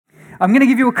I'm going to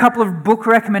give you a couple of book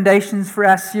recommendations for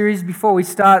our series before we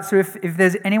start. So if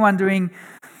there's anyone doing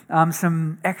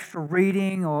some extra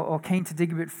reading or keen to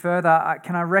dig a bit further,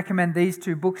 can I recommend these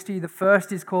two books to you? The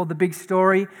first is called The Big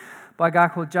Story by a guy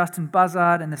called Justin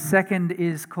Buzzard, and the second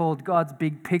is called God's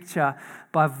Big Picture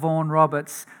by Vaughan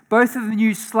Roberts. Both of them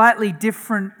use slightly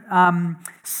different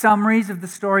summaries of the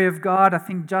story of God. I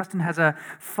think Justin has a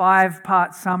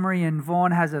 5-part summary and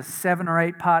Vaughan has a 7 or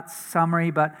 8-part summary,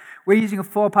 but we're using a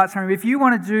 4-part summary. If you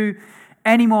want to do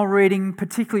any more reading,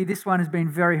 particularly this one has been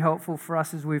very helpful for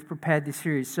us as we've prepared this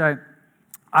series. So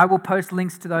I will post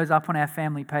links to those up on our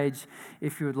family page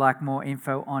if you would like more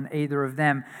info on either of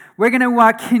them. We're going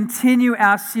to continue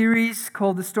our series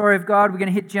called The Story of God. We're going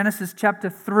to hit Genesis chapter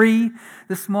 3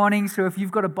 this morning. So if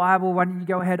you've got a Bible, why don't you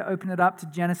go ahead, open it up to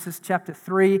Genesis chapter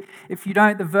 3. If you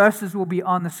don't, the verses will be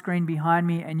on the screen behind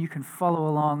me and you can follow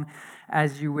along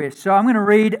as you wish. So I'm going to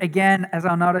read again, as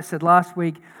Arnaldo said last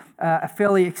week, a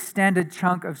fairly extended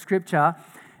chunk of Scripture.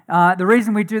 The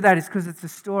reason we do that is because it's a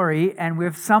story and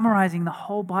we're summarizing the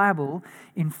whole Bible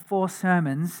in 4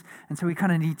 sermons, and so we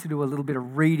kind of need to do a little bit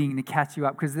of reading to catch you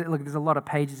up because look, there's a lot of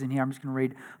pages in here. I'm just going to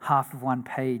read half of one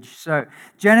page. So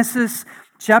Genesis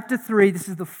chapter 3, this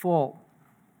is the fall.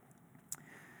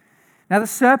 Now the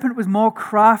serpent was more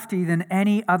crafty than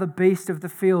any other beast of the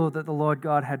field that the Lord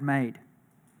God had made.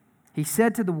 He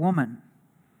said to the woman,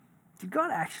 "Did God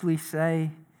actually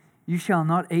say, 'You shall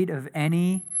not eat of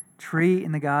any tree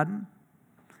in the garden?'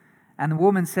 And the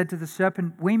woman said to the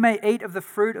serpent, 'We may eat of the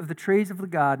fruit of the trees of the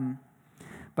garden.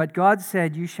 But God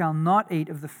said, You shall not eat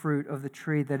of the fruit of the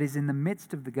tree that is in the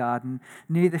midst of the garden,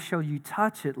 neither shall you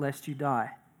touch it, lest you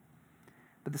die.'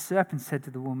 But the serpent said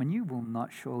to the woman, 'You will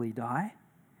not surely die.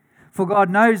 For God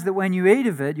knows that when you eat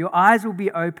of it, your eyes will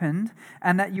be opened,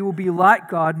 and that you will be like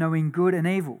God, knowing good and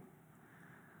evil.'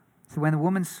 So when the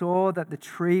woman saw that the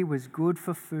tree was good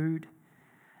for food,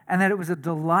 and that it was a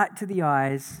delight to the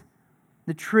eyes,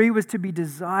 the tree was to be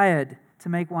desired to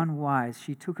make one wise,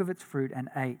 she took of its fruit and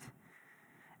ate.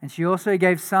 And she also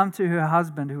gave some to her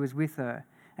husband who was with her,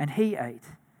 and he ate.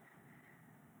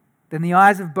 Then the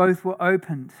eyes of both were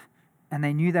opened, and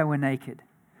they knew they were naked.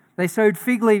 They sewed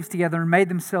fig leaves together and made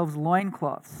themselves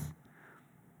loincloths.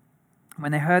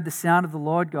 When they heard the sound of the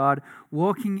Lord God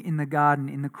walking in the garden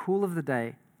in the cool of the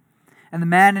day, and the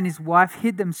man and his wife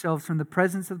hid themselves from the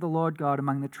presence of the Lord God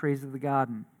among the trees of the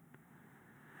garden.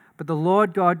 But the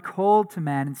Lord God called to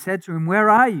man and said to him, 'Where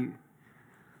are you?'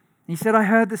 He said, 'I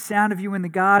heard the sound of you in the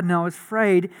garden. I was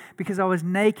afraid because I was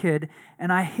naked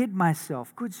and I hid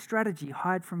myself.'" Good strategy,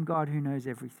 hide from God who knows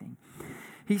everything.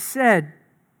 He said,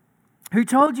 "Who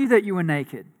told you that you were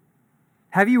naked?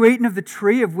 Have you eaten of the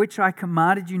tree of which I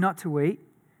commanded you not to eat?"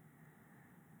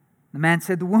 The man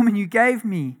said, "The woman you gave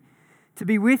me to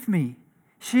be with me,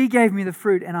 she gave me the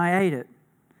fruit and I ate it."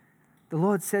 The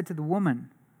Lord said to the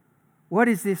woman, "What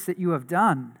is this that you have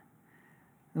done?"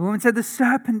 The woman said, "The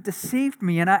serpent deceived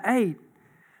me and I ate."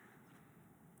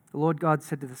 The Lord God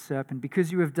said to the serpent,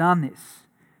 "Because you have done this,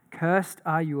 cursed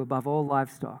are you above all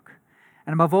livestock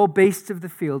and above all beasts of the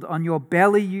field. On your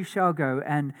belly you shall go,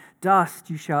 and dust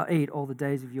you shall eat all the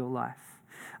days of your life.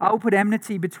 I will put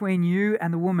enmity between you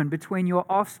and the woman, between your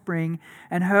offspring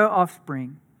and her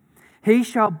offspring. He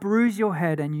shall bruise your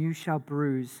head, and you shall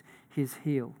bruise his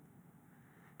heel."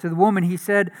 To the woman he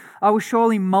said, "I will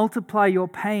surely multiply your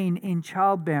pain in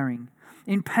childbearing.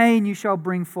 In pain you shall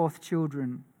bring forth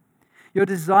children. Your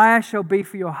desire shall be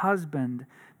for your husband,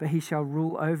 but he shall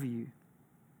rule over you."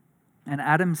 And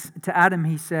to Adam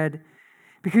he said,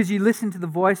 "Because you listened to the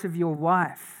voice of your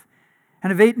wife,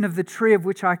 and have eaten of the tree of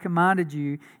which I commanded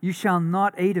you, you shall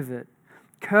not eat of it.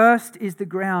 Cursed is the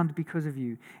ground because of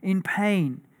you. In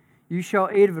pain you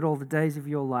shall eat of it all the days of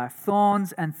your life.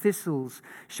 Thorns and thistles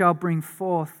shall bring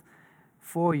forth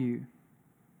for you.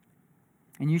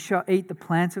 And you shall eat the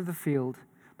plants of the field.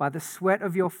 By the sweat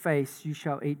of your face you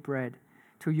shall eat bread,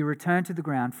 till you return to the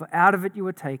ground. For out of it you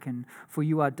were taken, for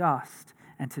you are dust,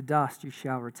 and to dust you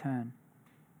shall return."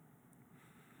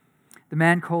 The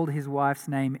man called his wife's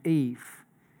name Eve,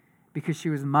 because she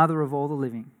was the mother of all the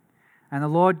living. And the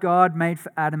Lord God made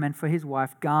for Adam and for his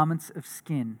wife garments of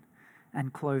skin,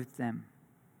 and clothed them.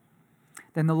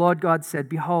 Then the Lord God said,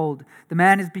 "Behold, the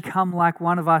man has become like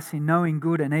one of us in knowing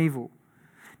good and evil.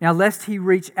 Now lest he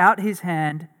reach out his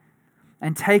hand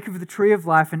and take of the tree of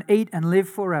life and eat and live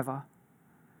forever."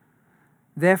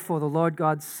 Therefore the Lord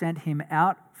God sent him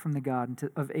out from the garden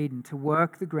of Eden to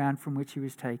work the ground from which he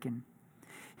was taken.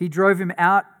 He drove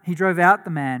out the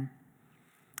man,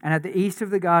 and at the east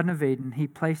of the Garden of Eden, he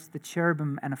placed the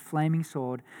cherubim and a flaming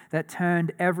sword that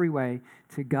turned every way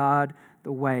to guard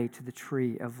the way to the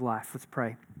tree of life. Let's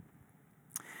pray.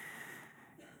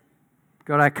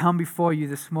 God, I come before you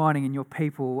this morning and your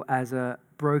people as a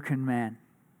broken man.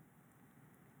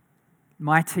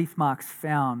 My teeth marks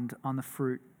found on the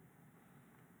fruit.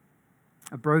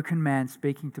 A broken man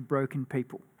speaking to broken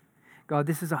people. God,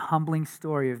 this is a humbling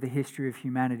story of the history of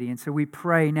humanity. And so we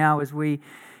pray now as we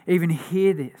even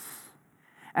hear this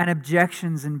and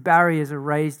objections and barriers are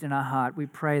raised in our heart, we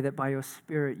pray that by your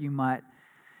Spirit you might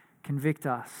convict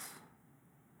us.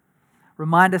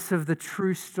 Remind us of the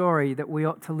true story that we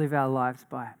ought to live our lives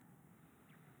by.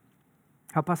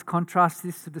 Help us contrast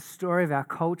this to the story of our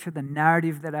culture, the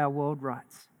narrative that our world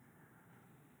writes.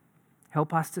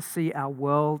 Help us to see our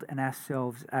world and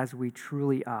ourselves as we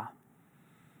truly are.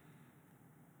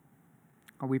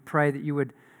 And we pray that you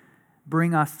would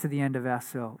bring us to the end of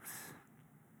ourselves.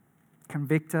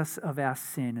 Convict us of our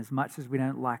sin as much as we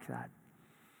don't like that.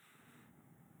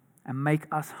 And make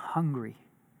us hungry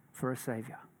for a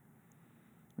Savior.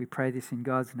 We pray this in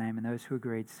God's name, and those who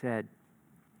agreed said,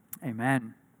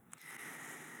 Amen.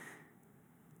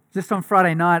 Just on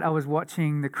Friday night, I was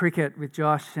watching the cricket with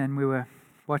Josh, and we were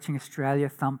watching Australia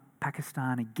thump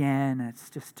Pakistan again.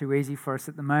 It's just too easy for us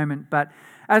at the moment. But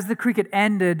as the cricket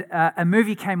ended, a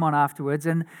movie came on afterwards,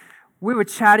 and we were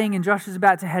chatting, and Josh was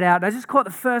about to head out. I just caught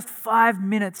the first 5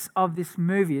 minutes of this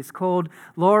movie. It's called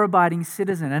Law-Abiding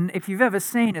Citizen. And if you've ever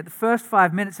seen it, the first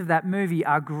 5 minutes of that movie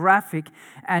are graphic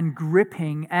and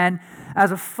gripping. And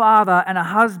as a father and a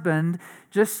husband,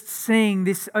 just seeing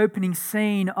this opening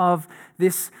scene of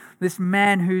this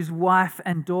man whose wife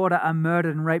and daughter are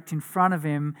murdered and raped in front of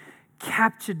him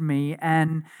captured me.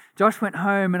 And Josh went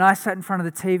home and I sat in front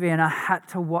of the TV and I had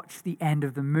to watch the end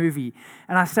of the movie.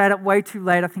 And I stayed up way too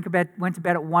late. I think went to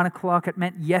bed at 1 o'clock. It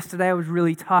meant yesterday I was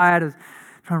really tired. I was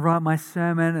trying to write my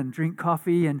sermon and drink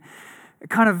coffee, and it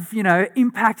kind of,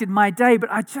 impacted my day.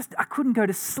 But I couldn't go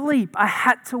to sleep. I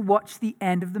had to watch the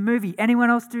end of the movie.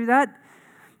 Anyone else do that?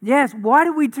 Yes. Why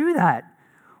do we do that?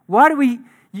 Why do we,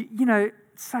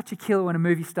 it's such a killer when a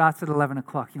movie starts at 11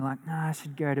 o'clock. You're like, I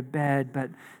should go to bed,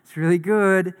 but it's really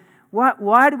good.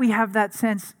 Why do we have that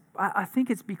sense? I think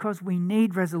it's because we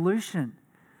need resolution.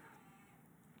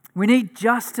 We need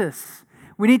justice.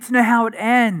 We need to know how it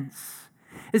ends.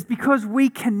 It's because we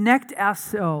connect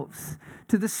ourselves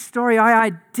to the story. I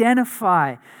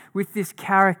identify with this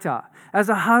character as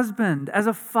a husband, as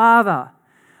a father.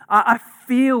 I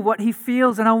feel what he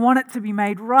feels and I want it to be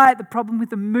made right. The problem with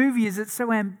the movie is it's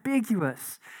so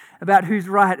ambiguous about who's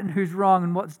right and who's wrong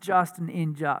and what's just and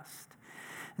unjust.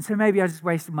 And so maybe I just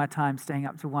wasted my time staying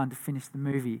up to 1 to finish the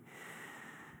movie.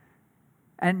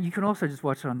 And you can also just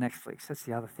watch it on Netflix. That's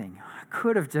the other thing. I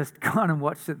could have just gone and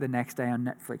watched it the next day on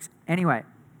Netflix. Anyway,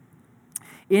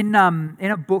 in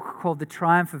a book called The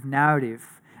Triumph of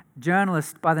Narrative, a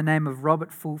journalist by the name of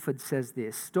Robert Fulford says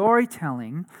this: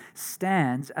 storytelling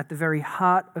stands at the very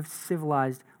heart of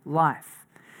civilized life.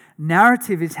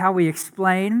 Narrative is how we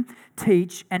explain,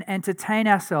 teach, and entertain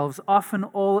ourselves, often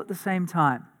all at the same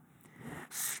time.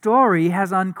 Story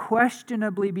has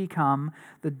unquestionably become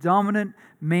the dominant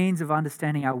means of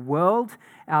understanding our world,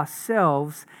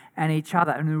 ourselves, and each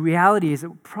other. And the reality is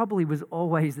it probably was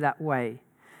always that way.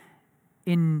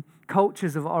 In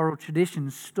cultures of oral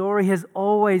tradition, story has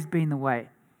always been the way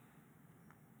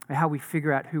of how we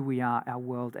figure out who we are, our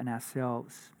world, and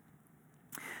ourselves.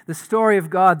 The story of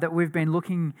God that we've been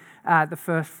looking at the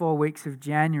first 4 weeks of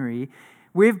January,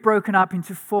 we've broken up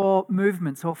into 4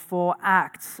 movements or 4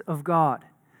 acts of God.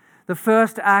 The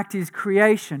first act is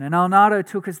creation, and Alnado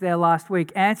took us there last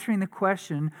week, answering the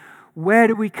question, where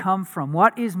do we come from?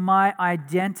 What is my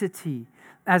identity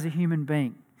as a human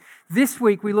being? This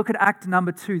week we look at act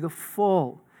number 2, the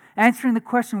fall, answering the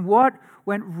question, what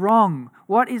went wrong?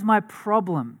 What is my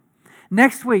problem?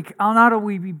 Next week, Alnado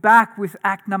will be back with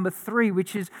act number 3,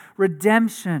 which is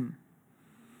redemption.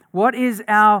 What is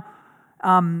our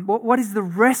what is the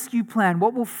rescue plan?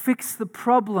 What will fix the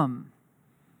problem?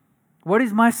 What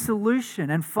is my solution?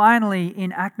 And finally,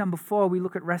 in act number 4, we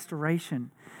look at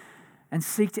restoration and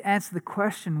seek to answer the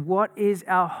question, what is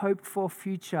our hoped for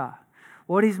future?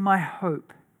 What is my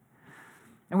hope?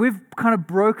 And we've kind of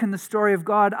broken the story of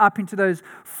God up into those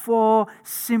 4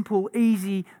 simple,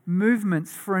 easy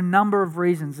movements for a number of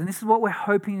reasons. And this is what we're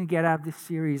hoping to get out of this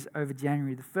series over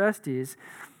January. The first is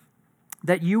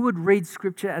that you would read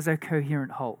Scripture as a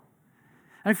coherent whole.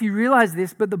 And if you realize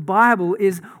this, but the Bible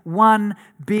is one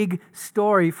big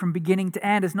story from beginning to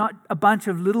end. It's not a bunch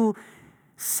of little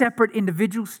separate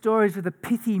individual stories with a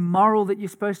pithy moral that you're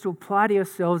supposed to apply to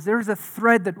yourselves. There is a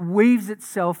thread that weaves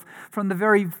itself from the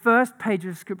very first page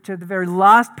of Scripture, the very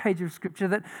last page of Scripture,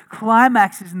 that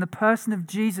climaxes in the person of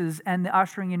Jesus and the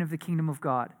ushering in of the kingdom of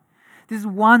God. This is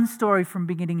one story from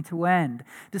beginning to end,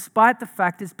 despite the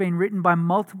fact it's been written by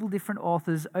multiple different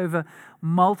authors over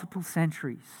multiple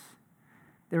centuries.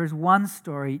 There is one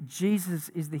story. Jesus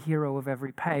is the hero of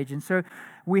every page. And so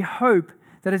we hope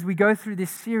that as we go through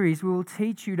this series, we will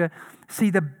teach you to see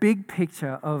the big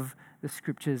picture of the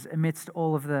Scriptures amidst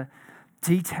all of the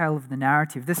detail of the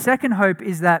narrative. The second hope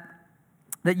is that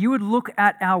you would look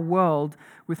at our world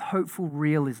with hopeful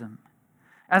realism.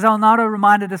 As Alnado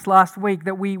reminded us last week,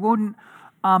 that we wouldn't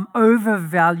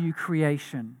overvalue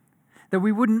creation, that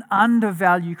we wouldn't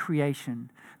undervalue creation,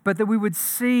 but that we would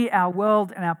see our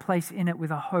world and our place in it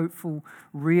with a hopeful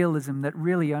realism that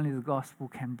really only the gospel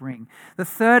can bring. The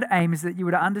third aim is that you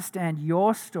would understand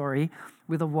your story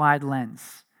with a wide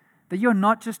lens. That you're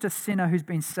not just a sinner who's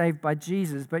been saved by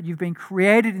Jesus, but you've been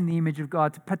created in the image of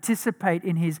God to participate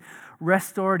in His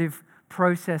restorative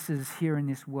processes here in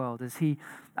this world as He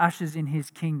ushers in His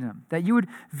kingdom. That you would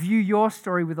view your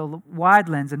story with a wide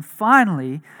lens. And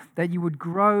finally, that you would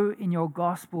grow in your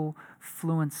gospel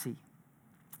fluency.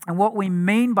 And what we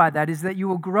mean by that is that you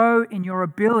will grow in your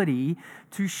ability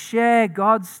to share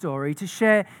God's story, to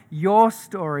share your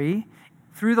story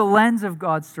through the lens of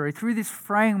God's story, through this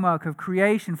framework of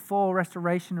creation, fall,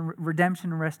 restoration, and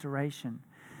redemption and restoration,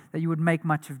 that you would make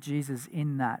much of Jesus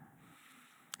in that.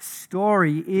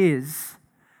 Story is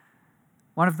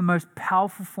one of the most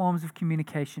powerful forms of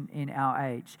communication in our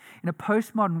age. In a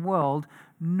postmodern world,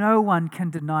 no one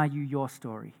can deny you your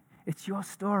story. It's your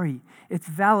story. It's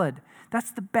valid.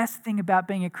 That's the best thing about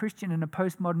being a Christian in a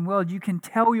postmodern world. You can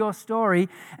tell your story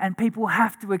and people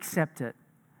have to accept it.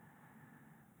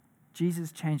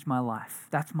 Jesus changed my life.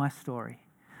 That's my story.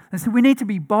 And so we need to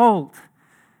be bold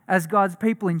as God's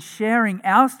people in sharing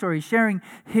our story, sharing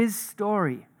His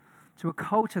story to a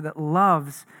culture that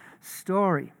loves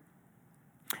story.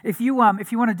 If you want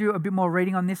to do a bit more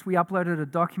reading on this, we uploaded a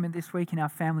document this week in our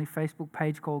family Facebook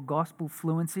page called Gospel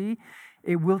Fluency.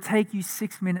 It will take you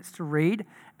 6 minutes to read,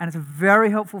 and it's a very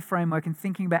helpful framework in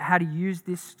thinking about how to use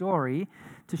this story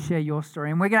to share your story.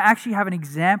 And we're going to actually have an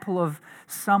example of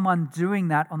someone doing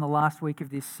that on the last week of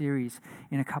this series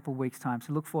in a couple of weeks' time.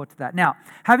 So look forward to that. Now,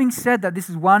 having said that, this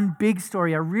is one big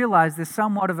story. I realize there's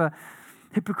somewhat of a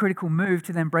hypocritical move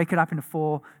to then break it up into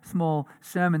 4 small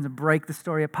sermons and break the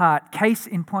story apart. Case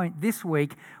in point, this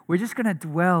week, we're just going to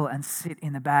dwell and sit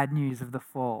in the bad news of the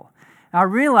fall. I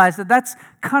realize that that's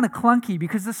kind of clunky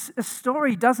because a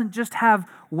story doesn't just have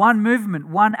one movement,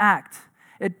 one act.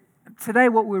 Today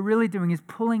what we're really doing is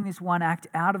pulling this one act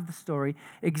out of the story,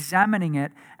 examining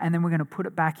it, and then we're going to put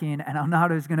it back in, and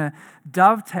Alnado is going to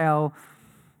dovetail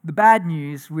the bad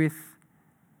news with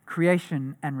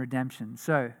creation and redemption.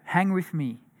 So hang with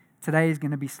me. Today is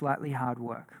going to be slightly hard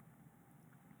work.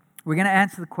 We're going to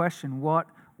answer the question, what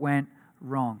went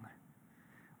wrong?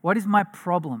 What is my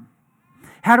problem?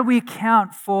 How do we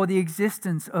account for the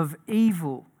existence of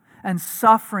evil and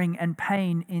suffering and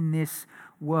pain in this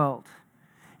world?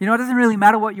 You know, it doesn't really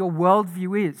matter what your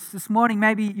worldview is. This morning,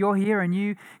 maybe you're here and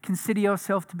you consider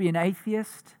yourself to be an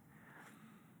atheist.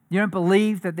 You don't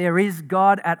believe that there is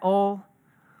God at all,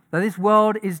 that this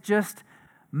world is just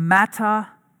matter,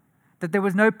 that there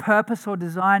was no purpose or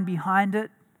design behind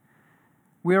it.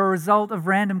 We're a result of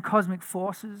random cosmic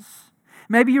forces.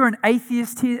 Maybe you're an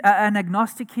atheist here, an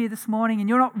agnostic here this morning, and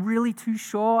you're not really too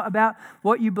sure about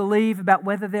what you believe, about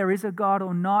whether there is a God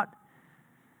or not.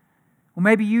 Or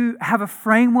maybe you have a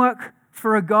framework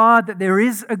for a God, that there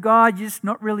is a God, you're just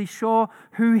not really sure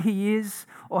who He is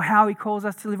or how He calls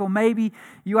us to live. Or maybe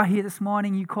you are here this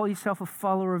morning, you call yourself a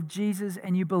follower of Jesus,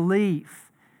 and you believe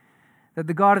that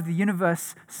the God of the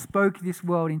universe spoke this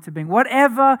world into being.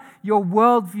 Whatever your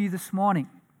worldview this morning,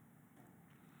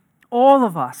 all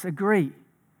of us agree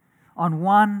on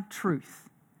one truth.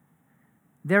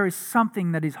 There is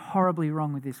something that is horribly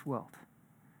wrong with this world.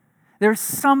 There is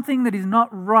something that is not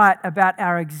right about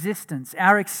our existence,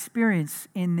 our experience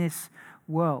in this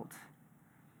world.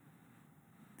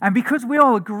 And because we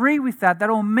all agree with that, that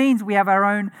all means we have our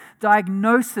own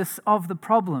diagnosis of the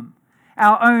problem,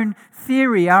 our own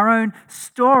theory, our own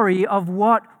story of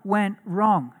what went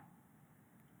wrong.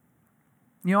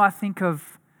 You know, I think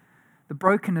of the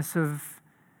brokenness of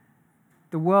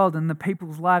the world and the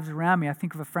people's lives around me. I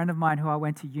think of a friend of mine who I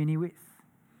went to uni with,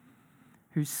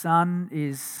 whose son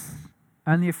is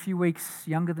only a few weeks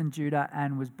younger than Judah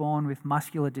and was born with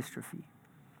muscular dystrophy,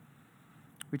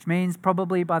 which means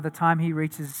probably by the time he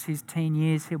reaches his teen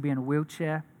years, he'll be in a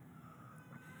wheelchair.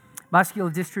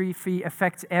 Muscular dystrophy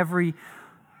affects every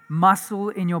muscle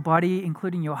in your body,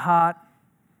 including your heart.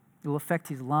 It will affect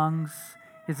his lungs.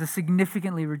 He has a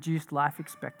significantly reduced life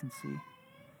expectancy.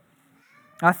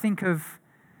 I think of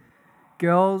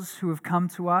girls who have come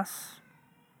to us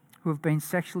who have been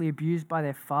sexually abused by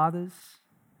their fathers,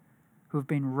 who have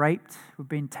been raped, who have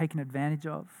been taken advantage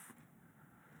of.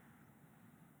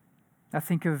 I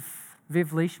think of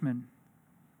Viv Leishman,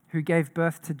 who gave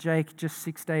birth to Jake just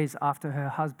 6 days after her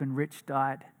husband Rich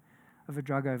died of a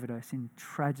drug overdose in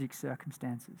tragic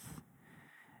circumstances.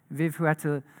 Viv, who had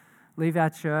to leave our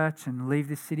church and leave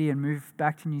this city and move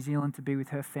back to New Zealand to be with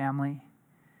her family,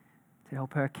 to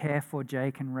help her care for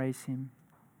Jake and raise him.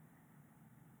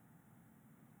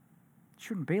 It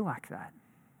shouldn't be like that.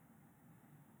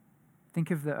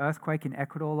 Think of the earthquake in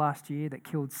Ecuador last year that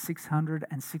killed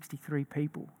 663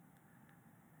 people.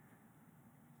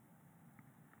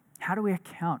 How do we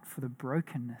account for the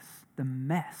brokenness, the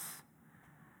mess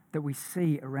that we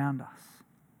see around us?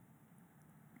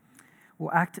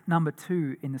 Well, act number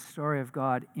 2 in the story of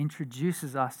God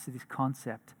introduces us to this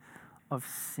concept of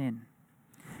sin.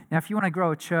 Now, if you want to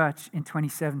grow a church in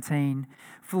 2017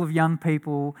 full of young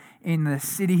people in the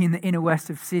city in the inner west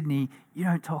of Sydney, you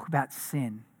don't talk about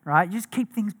sin, right? You just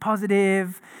keep things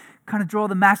positive, kind of draw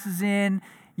the masses in.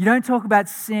 You don't talk about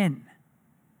sin.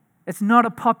 It's not a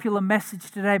popular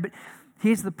message today, but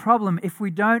here's the problem. If we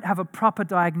don't have a proper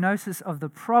diagnosis of the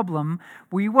problem,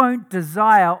 we won't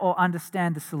desire or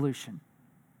understand the solution.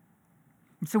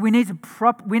 So we need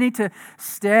to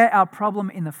stare our problem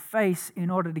in the face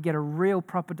in order to get a real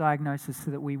proper diagnosis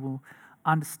so that we will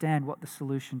understand what the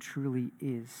solution truly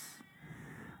is.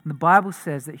 And the Bible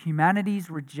says that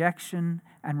humanity's rejection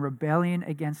and rebellion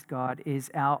against God is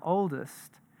our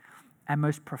oldest and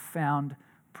most profound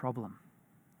problem.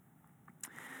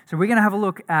 So we're going to have a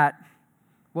look at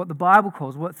what the Bible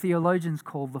calls, what theologians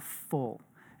call the fall.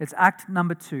 It's act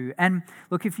number 2. And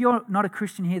look, if you're not a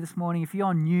Christian here this morning, if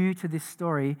you're new to this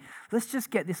story, let's just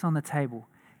get this on the table.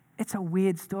 It's a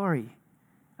weird story,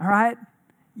 all right?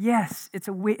 Yes, it's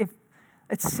a weird.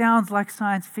 It sounds like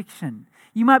science fiction.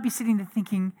 You might be sitting there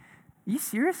thinking, are you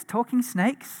serious? Talking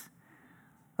snakes?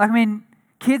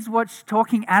 Kids watch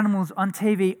talking animals on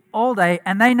TV all day,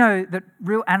 and they know that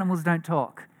real animals don't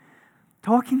talk.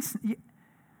 But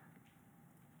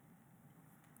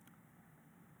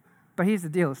here's the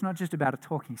deal. It's not just about a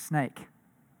talking snake.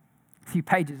 A few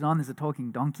pages on, there's a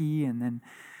talking donkey, and then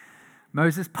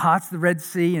Moses parts the Red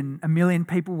Sea, and 1 million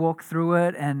people walk through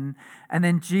it, and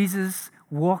then Jesus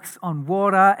walks on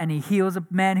water, and he heals a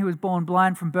man who was born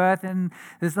blind from birth, and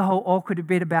there's the whole awkward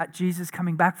bit about Jesus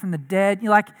coming back from the dead.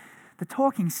 You're like, the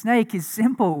talking snake is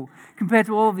simple compared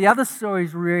to all of the other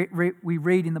stories we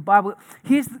read in the Bible.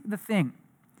 Here's the thing.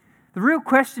 The real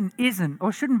question isn't,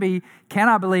 or shouldn't be, can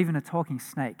I believe in a talking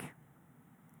snake?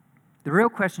 The real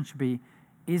question should be,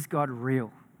 is God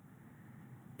real?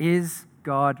 Is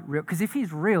God real? Because if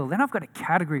he's real, then I've got a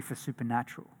category for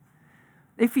supernatural.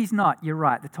 If he's not, you're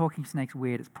right, the talking snake's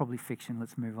weird, it's probably fiction,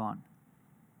 let's move on.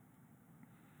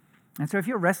 And so if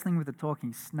you're wrestling with a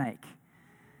talking snake,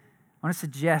 I want to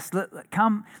suggest,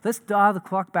 let's dial the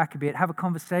clock back a bit, have a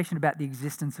conversation about the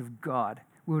existence of God.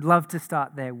 We would love to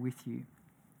start there with you.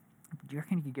 Do you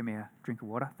reckon you could give me a drink of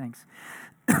water? Thanks.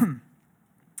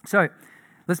 So,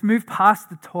 let's move past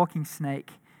the talking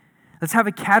snake. Let's have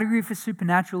a category for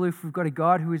supernatural if we've got a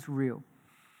God who is real.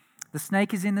 The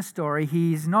snake is in the story.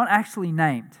 He is not actually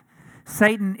named.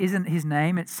 Satan isn't his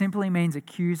name. It simply means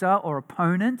accuser or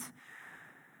opponent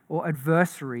or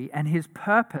adversary. And his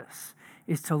purpose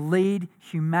is to lead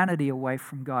humanity away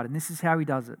from God. And this is how he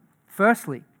does it.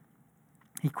 Firstly,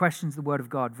 he questions the word of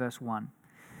God, verse 1.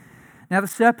 Now the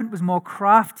serpent was more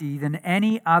crafty than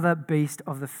any other beast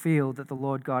of the field that the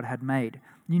Lord God had made.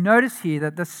 You notice here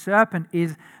that the serpent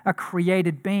is a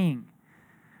created being.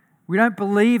 We don't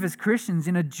believe as Christians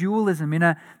in a dualism, in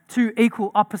a two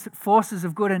equal opposite forces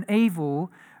of good and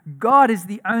evil. God is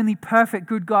the only perfect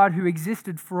good God who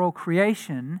existed for all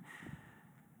creation,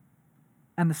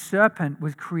 and the serpent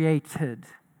was created.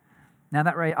 Now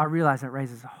I realize that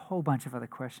raises a whole bunch of other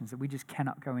questions that we just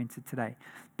cannot go into today.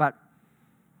 But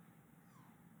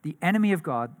the enemy of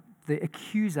God, the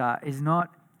accuser, is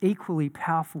not equally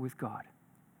powerful with God.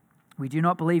 We do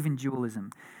not believe in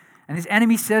dualism. And this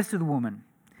enemy says to the woman,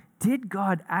 did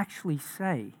God actually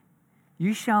say,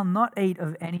 you shall not eat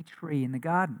of any tree in the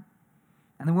garden?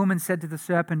 And the woman said to the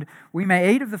serpent, we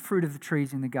may eat of the fruit of the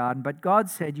trees in the garden, but God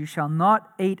said, you shall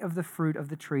not eat of the fruit of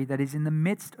the tree that is in the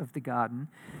midst of the garden,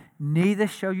 neither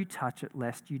shall you touch it,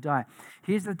 lest you die.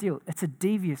 Here's the deal. It's a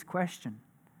devious question.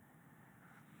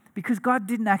 Because God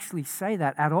didn't actually say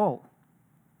that at all.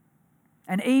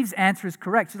 And Eve's answer is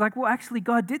correct. She's like, well, actually,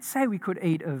 God did say we could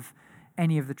eat of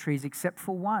any of the trees except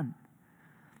for one.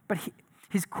 But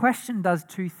his question does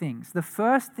two things. The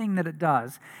first thing that it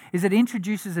does is it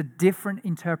introduces a different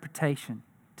interpretation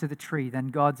to the tree than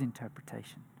God's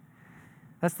interpretation.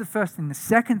 That's the first thing. The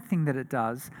second thing that it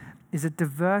does is it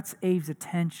diverts Eve's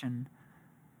attention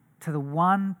to the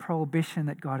one prohibition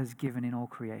that God has given in all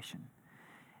creation.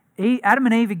 Adam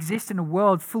and Eve exist in a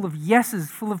world full of yeses,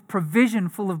 full of provision,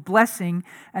 full of blessing,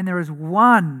 and there is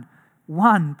one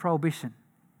prohibition.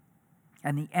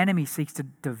 And the enemy seeks to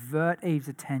divert Eve's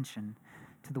attention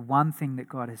to the one thing that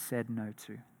God has said no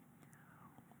to.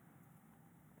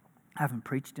 I haven't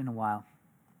preached in a while,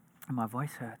 and my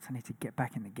voice hurts. I need to get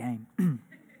back in the game.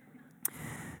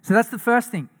 So that's the first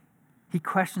thing. He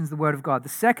questions the word of God. The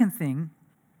second thing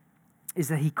is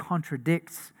that he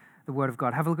contradicts the word of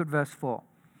God. Have a look at verse 4.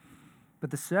 But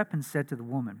the serpent said to the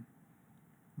woman,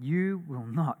 "You will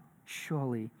not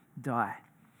surely die."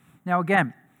 Now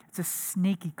again, it's a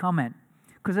sneaky comment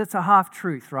because it's a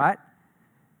half-truth, right?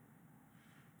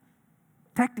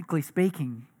 Technically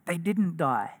speaking, they didn't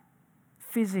die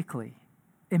physically,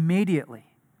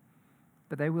 immediately,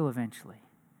 but they will eventually.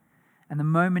 And the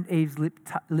moment Eve's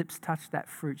lips touched that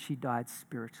fruit, she died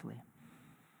spiritually.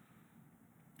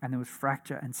 And there was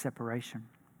fracture and separation.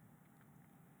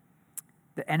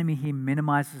 The enemy here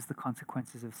minimizes the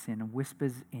consequences of sin and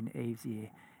whispers in Eve's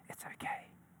ear, "It's okay.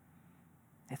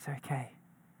 It's okay."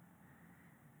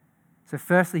 So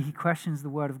firstly, he questions the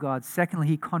word of God. Secondly,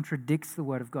 he contradicts the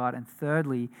word of God. And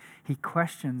thirdly, he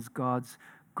questions God's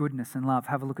goodness and love.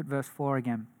 Have a look at verse 4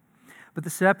 again. But the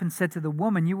serpent said to the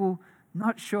woman, "You will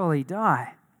not surely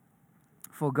die.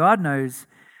 For God knows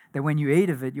that when you eat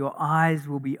of it, your eyes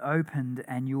will be opened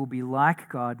and you will be like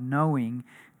God, knowing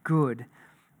good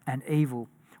and evil."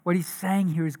 What he's saying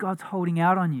here is God's holding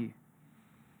out on you.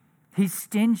 He's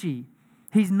stingy.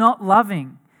 He's not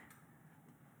loving.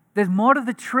 There's more to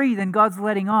the tree than God's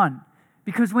letting on.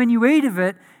 Because when you eat of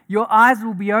it, your eyes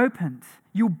will be opened.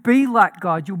 You'll be like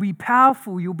God. You'll be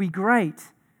powerful. You'll be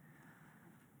great.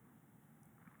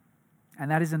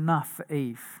 And that is enough for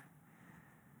Eve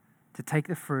to take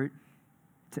the fruit,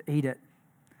 to eat it,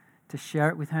 to share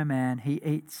it with her man. He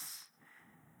eats.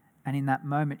 And in that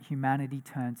moment, humanity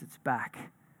turns its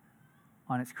back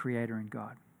on its creator and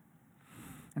God.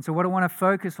 And so what I want to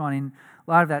focus on in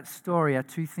light of that story are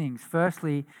two things.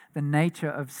 Firstly, the nature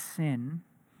of sin,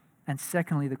 and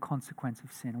secondly, the consequence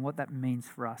of sin and what that means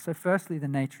for us. So firstly, the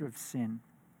nature of sin.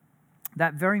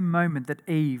 That very moment that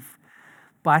Eve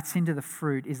bites into the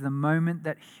fruit is the moment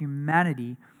that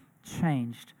humanity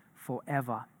changed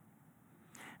forever.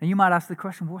 And you might ask the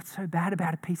question, what's so bad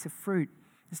about a piece of fruit?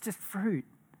 It's just fruit.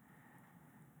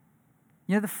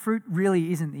 You know, the fruit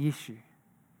really isn't the issue.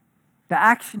 The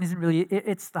action isn't really,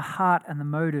 it's the heart and the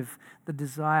motive, the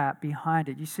desire behind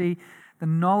it. You see, the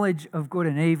knowledge of good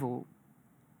and evil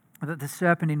that the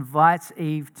serpent invites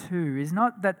Eve to is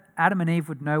not that Adam and Eve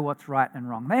would know what's right and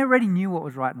wrong. They already knew what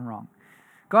was right and wrong.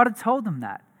 God had told them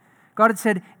that. God had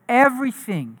said,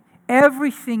 everything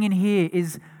in here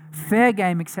is fair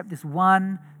game except this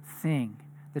one thing,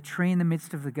 the tree in the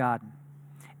midst of the garden.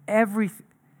 Everything.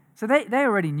 So they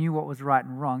already knew what was right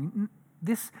and wrong.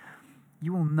 This,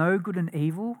 "you will know good and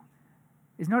evil,"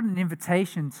 is not an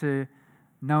invitation to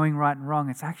knowing right and wrong.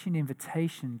 It's actually an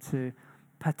invitation to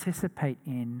participate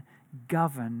in,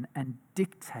 govern, and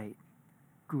dictate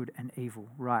good and evil,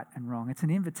 right and wrong. It's an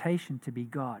invitation to be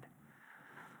God.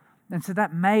 And so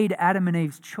that made Adam and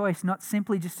Eve's choice not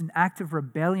simply just an act of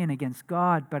rebellion against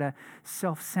God, but a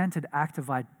self-centered act of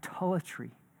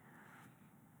idolatry.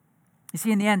 You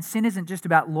see, in the end, sin isn't just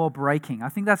about law breaking. I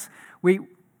think that's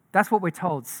what we're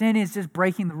told. Sin is just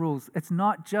breaking the rules. It's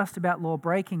not just about law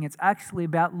breaking. It's actually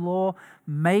about law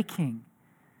making.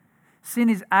 Sin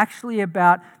is actually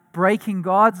about breaking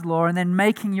God's law and then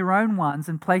making your own ones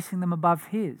and placing them above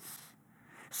His.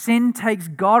 Sin takes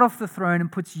God off the throne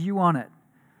and puts you on it.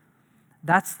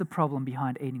 That's the problem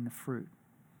behind eating the fruit.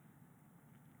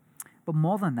 But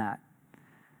more than that,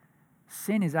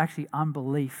 sin is actually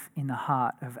unbelief in the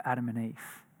heart of Adam and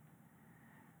Eve.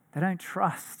 They don't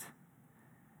trust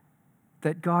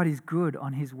that God is good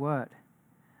on His word.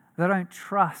 They don't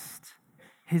trust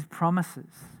His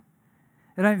promises.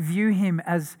 They don't view Him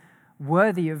as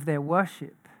worthy of their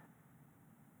worship.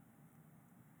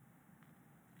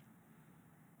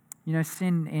 You know,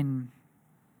 sin in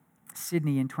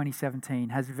Sydney in 2017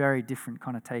 has very different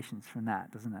connotations from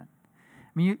that, doesn't it?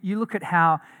 I mean, you look at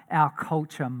how our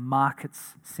culture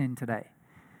markets sin today.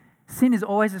 Sin is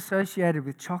always associated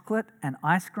with chocolate and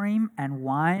ice cream and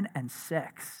wine and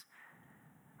sex.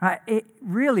 Right?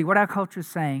 Really, what our culture is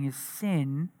saying is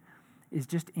sin is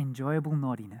just enjoyable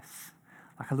naughtiness.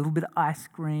 Like a little bit of ice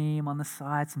cream on the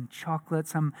side, some chocolate,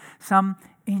 some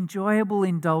enjoyable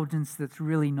indulgence that's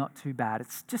really not too bad.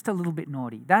 It's just a little bit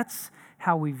naughty. That's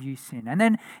how we view sin. And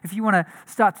then if you want to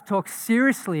start to talk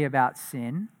seriously about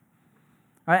sin,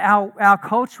 Right? Our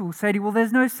culture will say to you, well,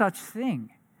 there's no such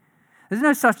thing. There's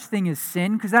no such thing as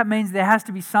sin, because that means there has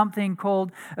to be something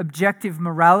called objective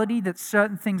morality, that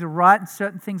certain things are right and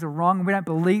certain things are wrong, and we don't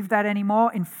believe that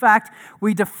anymore. In fact,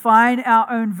 we define our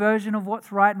own version of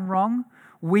what's right and wrong.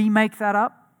 We make that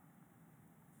up.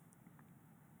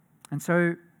 And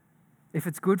so, if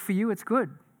it's good for you, it's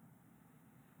good,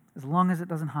 as long as it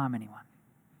doesn't harm anyone.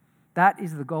 That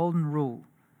is the golden rule.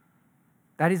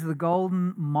 That is the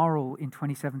golden moral in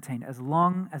 2017. As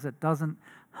long as it doesn't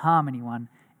harm anyone,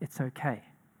 it's okay.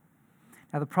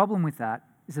 Now, the problem with that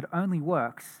is it only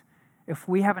works if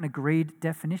we have an agreed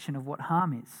definition of what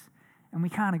harm is. And we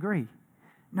can't agree.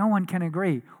 No one can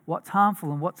agree what's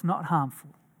harmful and what's not harmful.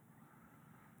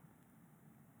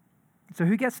 So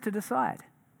who gets to decide?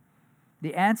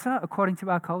 The answer, according to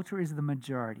our culture, is the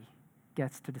majority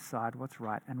gets to decide what's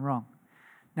right and wrong.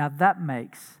 Now, that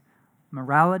makes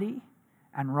morality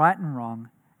and right and wrong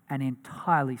an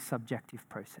entirely subjective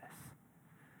process.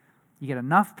 You get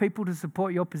enough people to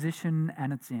support your position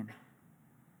and it's in.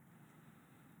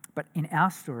 But in our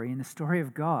story, in the story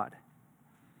of God,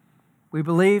 we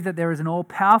believe that there is an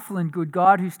all-powerful and good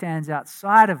God who stands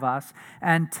outside of us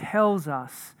and tells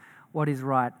us what is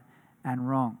right and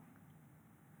wrong.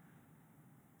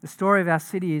 The story of our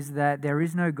city is that there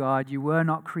is no God, you were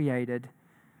not created,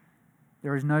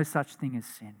 there is no such thing as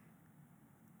sin.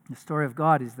 The story of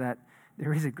God is that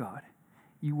there is a God.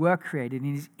 You were created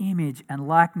in His image and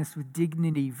likeness with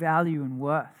dignity, value, and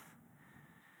worth.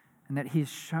 And that He has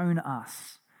shown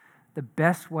us the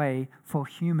best way for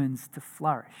humans to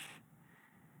flourish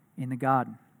in the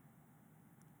garden.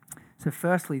 So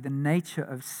firstly, the nature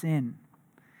of sin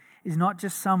is not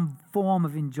just some form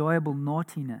of enjoyable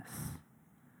naughtiness.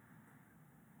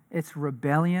 It's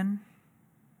rebellion.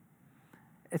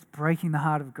 It's breaking the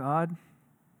heart of God.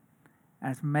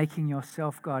 And it's making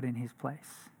yourself God in His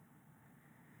place.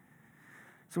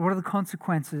 So what are the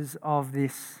consequences of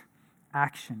this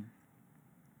action?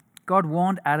 God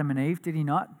warned Adam and Eve, did He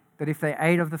not? That if they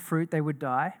ate of the fruit, they would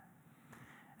die.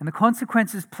 And the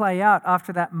consequences play out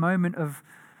after that moment of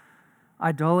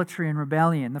idolatry and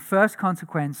rebellion. The first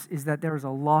consequence is that there is a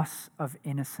loss of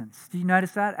innocence. Do you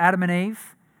notice that? Adam and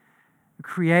Eve were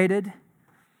created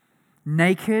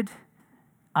naked,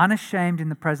 unashamed in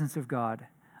the presence of God.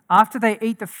 After they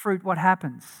eat the fruit, what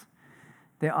happens?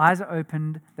 Their eyes are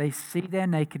opened, they see their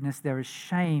nakedness, there is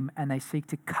shame, and they seek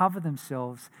to cover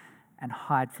themselves and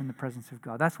hide from the presence of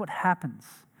God. That's what happens.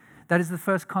 That is the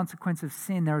first consequence of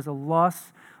sin. There is a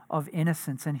loss of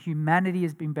innocence, and humanity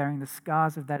has been bearing the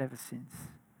scars of that ever since.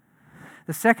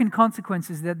 The second consequence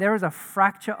is that there is a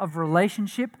fracture of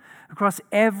relationship across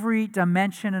every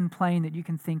dimension and plane that you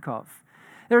can think of.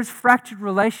 There is fractured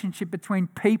relationship between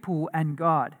people and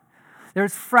God. There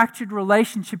is fractured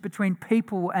relationship between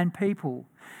people and people.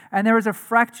 And there is a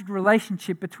fractured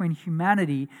relationship between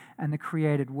humanity and the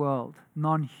created world,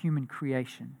 non-human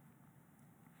creation.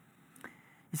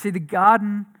 You see, the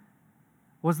garden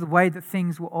was the way that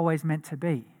things were always meant to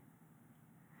be.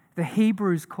 The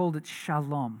Hebrews called it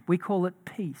shalom. We call it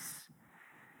peace.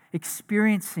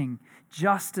 Experiencing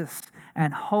justice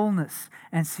and wholeness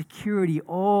and security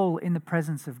all in the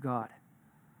presence of God.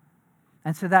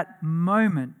 And so that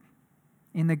moment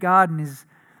in the garden is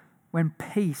when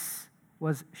peace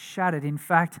was shattered. In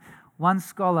fact, one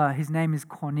scholar, his name is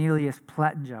Cornelius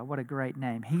Plattenger. What a great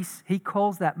name. He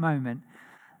calls that moment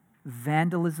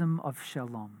vandalism of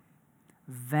shalom.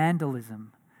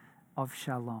 Vandalism of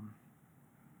shalom.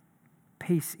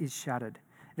 Peace is shattered.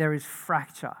 There is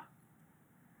fracture.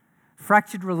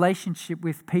 Fractured relationship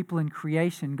with people and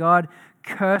creation. God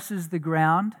curses the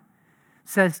ground,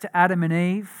 says to Adam and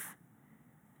Eve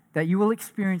that you will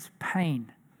experience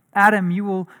pain. Adam, you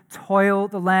will toil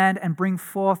the land and bring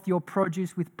forth your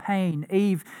produce with pain.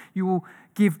 Eve, you will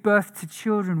give birth to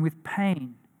children with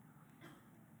pain.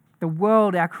 The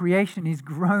world, our creation, is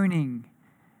groaning.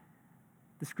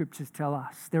 The scriptures tell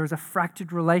us there is a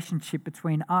fractured relationship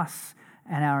between us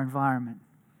and our environment.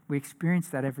 We experience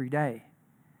that every day.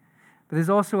 But there's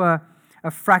also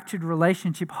a fractured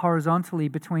relationship horizontally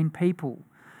between people.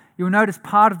 You'll notice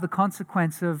part of the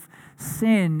consequence of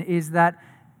sin is that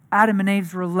Adam and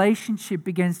Eve's relationship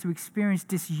begins to experience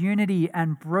disunity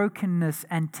and brokenness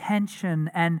and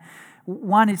tension, and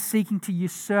one is seeking to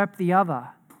usurp the other.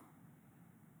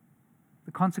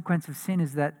 The consequence of sin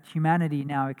is that humanity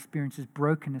now experiences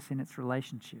brokenness in its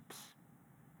relationships.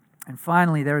 And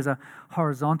finally, there is a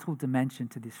horizontal dimension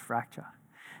to this fracture,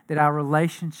 that our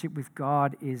relationship with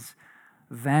God is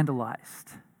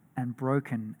vandalized and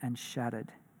broken and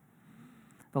shattered.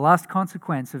 The last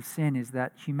consequence of sin is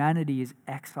that humanity is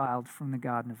exiled from the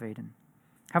Garden of Eden.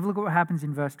 Have a look at what happens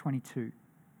in verse 22.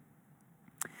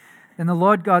 Then the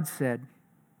Lord God said,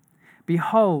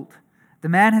 "Behold, the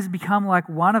man has become like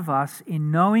one of us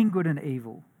in knowing good and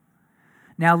evil.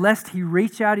 Now lest he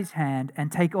reach out his hand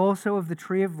and take also of the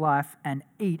tree of life and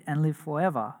eat and live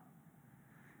forever."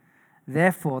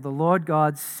 Therefore the Lord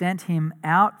God sent him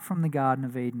out from the Garden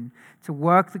of Eden to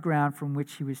work the ground from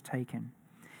which he was taken.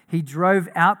 He drove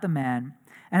out the man,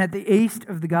 and at the east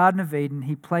of the Garden of Eden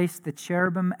he placed the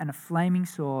cherubim and a flaming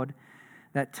sword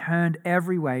that turned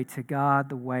every way to guard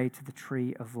the way to the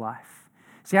tree of life.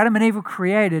 See, Adam and Eve were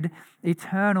created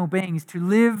eternal beings to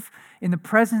live in the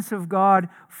presence of God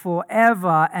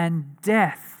forever, and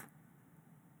death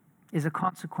is a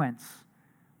consequence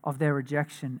of their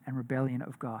rejection and rebellion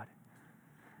of God.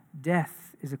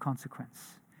 Death is a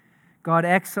consequence. God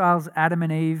exiles Adam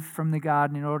and Eve from the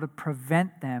garden in order to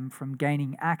prevent them from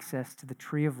gaining access to the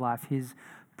tree of life. His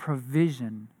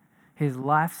provision, his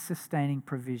life-sustaining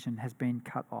provision, has been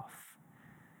cut off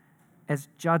as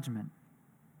judgment.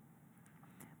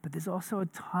 But there's also a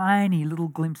tiny little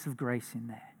glimpse of grace in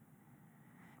there.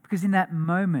 Because in that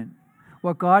moment,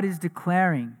 what God is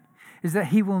declaring is that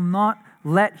he will not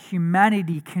let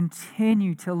humanity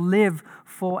continue to live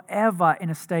forever in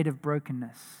a state of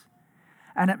brokenness.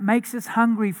 And it makes us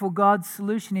hungry for God's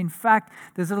solution. In fact,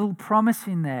 there's a little promise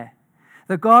in there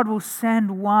that God will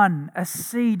send one, a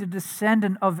seed, a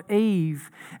descendant of Eve,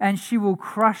 and she will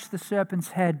crush the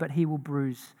serpent's head, but he will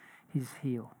bruise his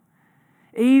heel.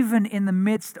 Even in the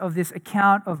midst of this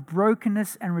account of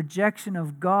brokenness and rejection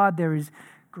of God, there is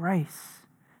grace.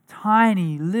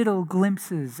 Tiny little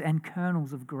glimpses and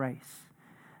kernels of grace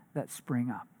that spring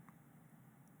up.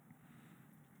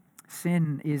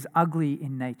 Sin is ugly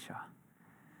in nature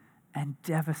and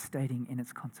devastating in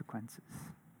its consequences.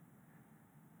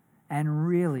 And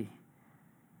really,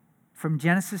 from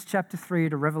Genesis chapter 3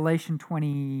 to Revelation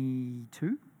 22,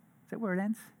 is that where it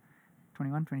ends?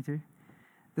 21, 22?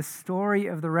 The story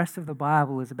of the rest of the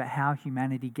Bible is about how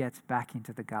humanity gets back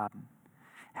into the garden,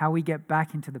 how we get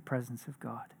back into the presence of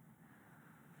God.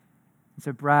 And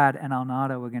so Brad and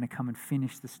Alnado are going to come and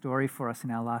finish the story for us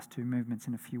in our last two movements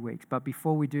in a few weeks. But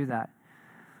before we do that,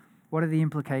 what are the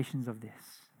implications of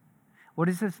this? What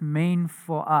does this mean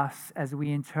for us as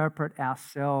we interpret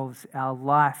ourselves, our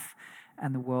life,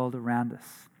 and the world around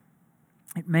us?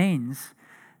 It means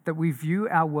that we view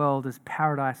our world as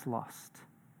paradise lost.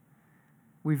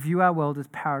 We view our world as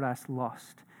paradise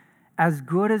lost. As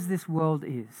good as this world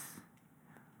is,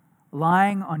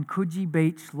 lying on Coogee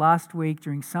Beach last week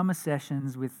during summer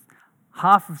sessions with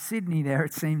half of Sydney there,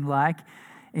 it seemed like,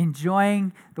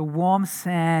 enjoying the warm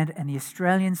sand and the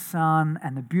Australian sun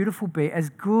and the beautiful beach, as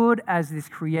good as this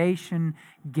creation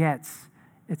gets,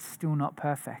 it's still not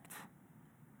perfect.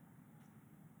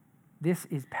 This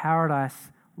is paradise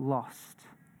lost.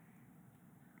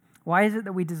 Why is it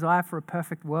that we desire for a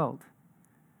perfect world?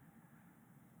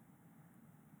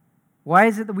 Why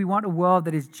is it that we want a world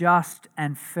that is just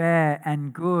and fair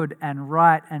and good and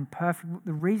right and perfect?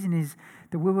 The reason is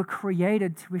that we were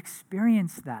created to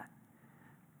experience that.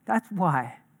 That's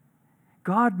why.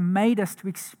 God made us to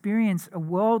experience a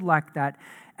world like that,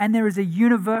 and there is a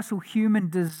universal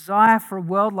human desire for a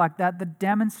world like that that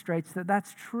demonstrates that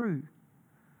that's true.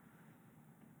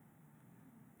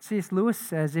 C.S. Lewis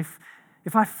says, if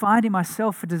I find in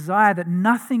myself a desire that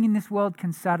nothing in this world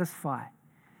can satisfy,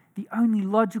 the only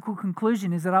logical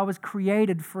conclusion is that I was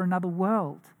created for another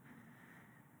world.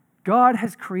 God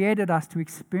has created us to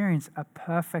experience a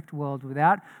perfect world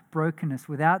without brokenness,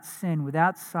 without sin,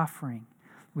 without suffering,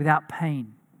 without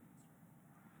pain.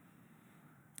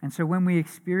 And so when we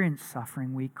experience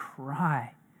suffering, we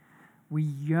cry, we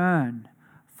yearn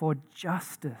for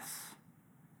justice.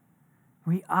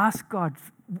 We ask God,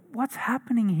 what's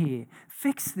happening here?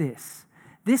 Fix this.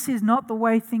 This is not the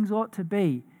way things ought to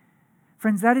be.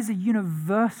 Friends, that is a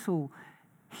universal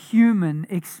human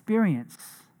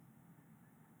experience.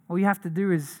 All you have to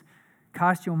do is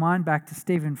cast your mind back to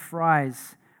Stephen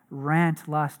Fry's rant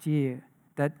last year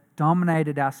that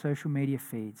dominated our social media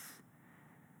feeds.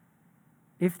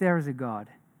 If there is a God,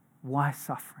 why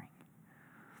suffering?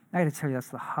 I got to tell you, that's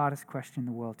the hardest question in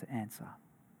the world to answer.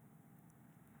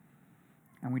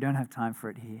 And we don't have time for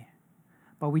it here.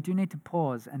 But we do need to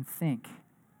pause and think.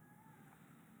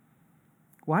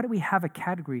 Why do we have a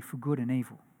category for good and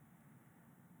evil?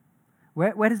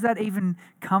 Where does that even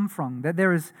come from? That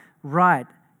there is right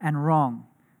and wrong.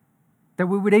 That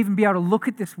we would even be able to look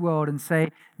at this world and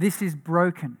say, this is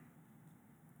broken.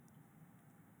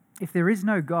 If there is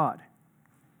no God,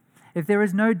 if there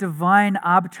is no divine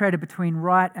arbitrator between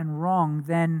right and wrong,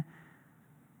 then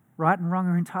right and wrong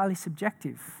are entirely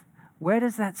subjective. Where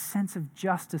does that sense of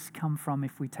justice come from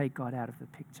if we take God out of the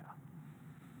picture?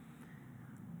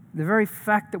 The very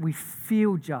fact that we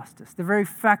feel justice, the very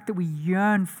fact that we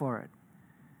yearn for it,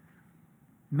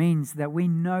 means that we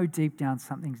know deep down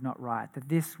something's not right, that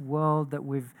this world that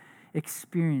we've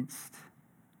experienced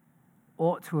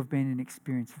ought to have been an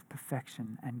experience of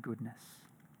perfection and goodness.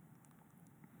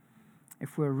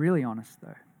 If we're really honest,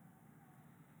 though,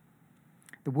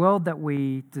 the world that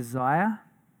we desire,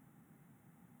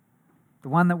 the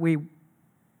one that we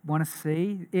want to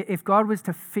see, if God was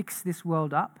to fix this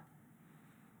world up,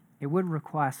 it would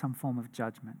require some form of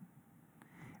judgment.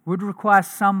 It would require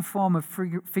some form of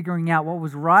figuring out what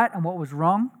was right and what was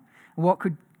wrong, and what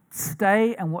could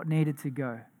stay and what needed to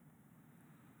go.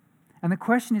 And the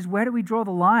question is, where do we draw the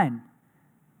line?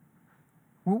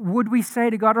 Would we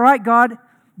say to God, all right, God,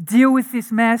 deal with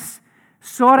this mess,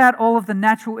 sort out all of the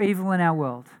natural evil in our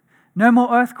world. No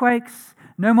more earthquakes,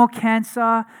 no more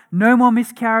cancer, no more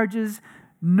miscarriages,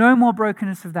 no more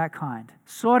brokenness of that kind.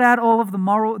 Sort out all of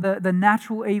the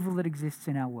natural evil that exists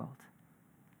in our world.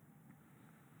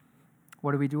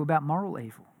 What do we do about moral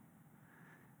evil?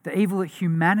 The evil that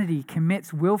humanity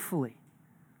commits willfully.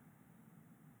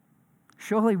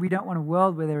 Surely we don't want a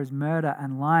world where there is murder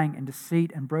and lying and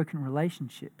deceit and broken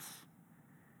relationships.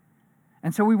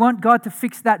 And so we want God to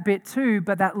fix that bit too,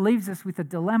 but that leaves us with a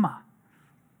dilemma.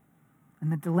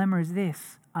 And the dilemma is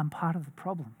this: I'm part of the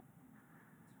problem.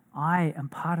 I am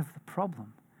part of the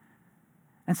problem.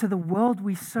 And so the world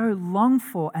we so long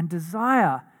for and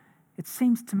desire, it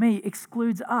seems to me,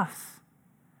 excludes us.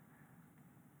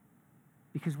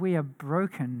 Because we are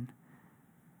broken,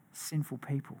 sinful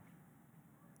people.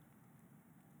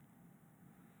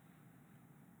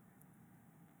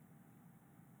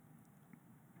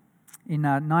 In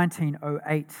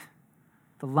 1908,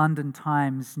 the London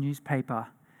Times newspaper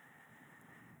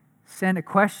sent a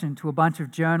question to a bunch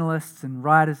of journalists and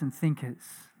writers and thinkers.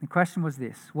 The question was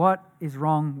this: what is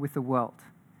wrong with the world?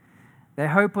 Their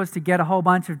hope was to get a whole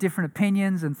bunch of different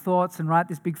opinions and thoughts and write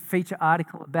this big feature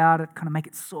article about it, kind of make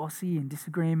it saucy and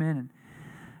disagreement. And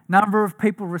a number of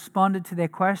people responded to their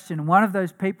question. And one of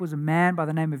those people was a man by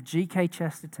the name of G.K.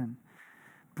 Chesterton,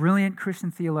 brilliant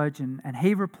Christian theologian. And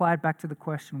he replied back to the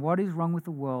question, what is wrong with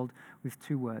the world, with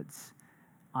two words: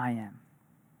 I am.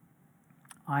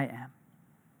 I am.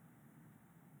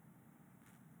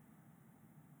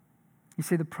 You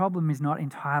see, the problem is not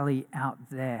entirely out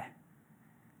there.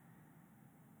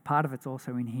 Part of it's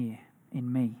also in here,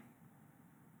 in me.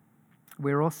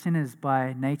 We're all sinners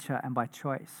by nature and by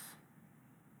choice.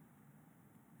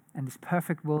 And this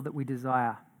perfect world that we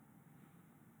desire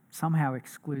somehow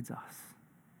excludes us.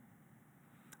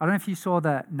 I don't know if you saw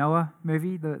the Noah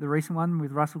movie, the recent one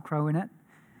with Russell Crowe in it.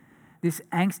 This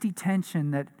angsty tension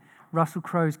that Russell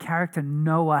Crowe's character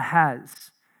Noah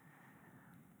has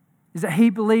is that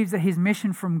he believes that his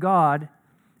mission from God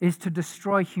is to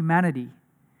destroy humanity.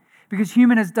 Because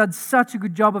human has done such a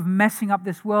good job of messing up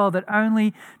this world that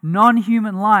only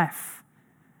non-human life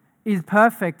is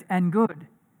perfect and good.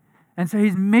 And so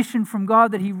his mission from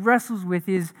God that he wrestles with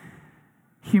is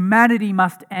humanity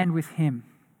must end with him.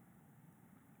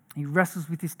 He wrestles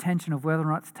with this tension of whether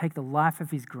or not to take the life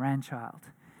of his grandchild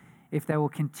if they will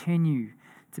continue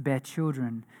to bear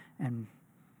children and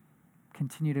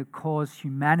continue to cause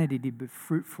humanity to be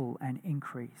fruitful and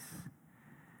increase.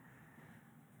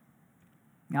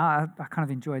 Now, I kind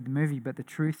of enjoyed the movie, but the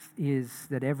truth is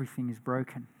that everything is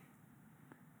broken.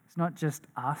 It's not just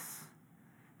us.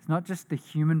 It's not just the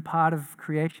human part of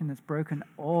creation that's broken.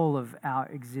 All of our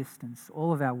existence,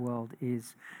 all of our world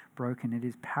is broken. It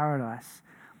is paradise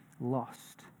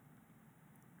lost.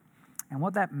 And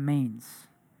what that means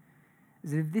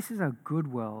is that if this is a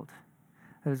good world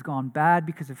that has gone bad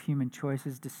because of human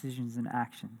choices, decisions, and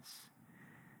actions,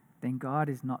 then God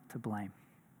is not to blame.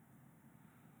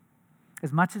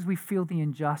 As much as we feel the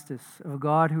injustice of a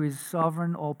God who is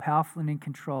sovereign, all-powerful, and in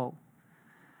control,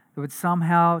 that would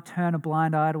somehow turn a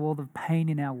blind eye to all the pain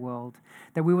in our world,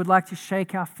 that we would like to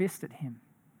shake our fist at him,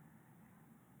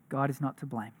 God is not to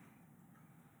blame.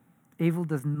 Evil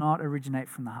does not originate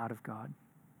from the heart of God.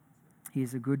 He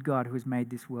is a good God who has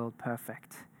made this world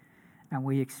perfect, and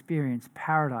we experience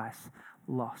paradise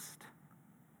lost.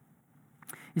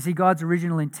 You see, God's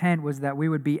original intent was that we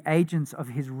would be agents of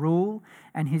his rule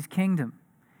and his kingdom.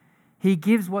 He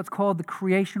gives what's called the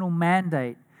creational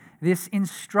mandate, this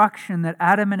instruction that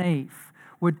Adam and Eve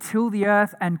would till the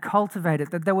earth and cultivate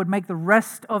it, that they would make the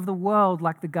rest of the world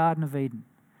like the Garden of Eden.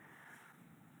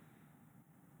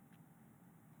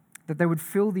 That they would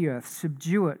fill the earth,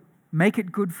 subdue it, make it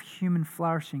good for human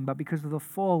flourishing. But because of the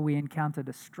fall, we encounter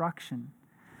destruction,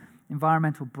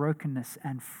 environmental brokenness,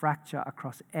 and fracture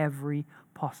across every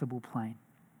possible plane.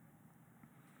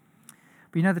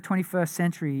 But you know, the 21st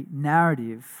century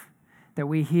narrative that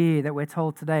we hear, that we're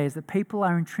told today, is that people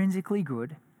are intrinsically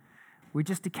good. We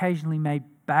just occasionally make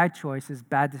bad choices,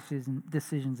 bad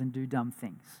decisions, and do dumb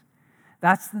things.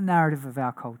 That's the narrative of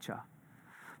our culture.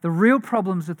 The real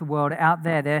problems with the world are out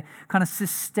there. They're kind of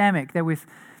systemic. They're with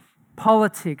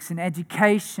politics and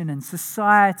education and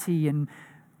society and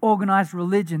organized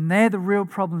religion. They're the real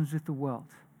problems with the world.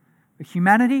 But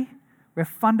humanity, we're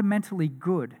fundamentally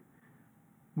good.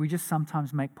 We just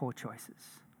sometimes make poor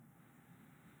choices.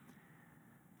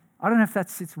 I don't know if that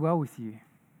sits well with you,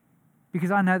 because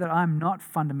I know that I'm not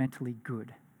fundamentally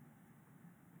good.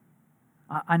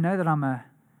 I know that I'm a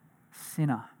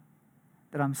sinner,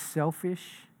 that I'm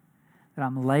selfish, that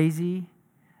I'm lazy,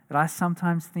 that I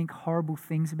sometimes think horrible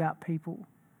things about people.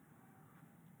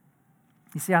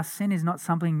 You see, our sin is not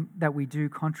something that we do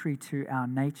contrary to our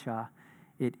nature.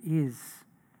 It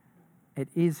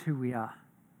is who we are.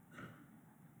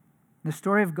 The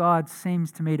story of God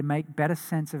seems to me to make better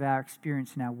sense of our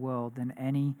experience in our world than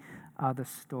any other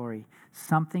story.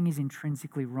 Something is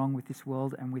intrinsically wrong with this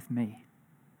world and with me,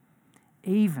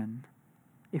 even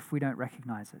if we don't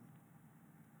recognize it.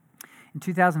 In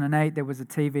 2008, there was a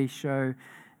TV show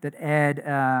that aired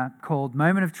called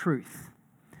Moment of Truth.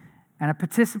 And a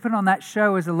participant on that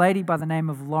show was a lady by the name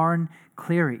of Lauren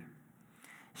Cleary.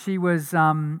 She was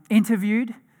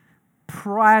interviewed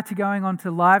prior to going on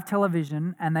to live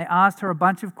television, and they asked her a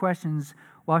bunch of questions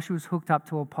while she was hooked up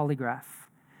to a polygraph.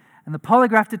 And the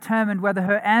polygraph determined whether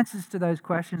her answers to those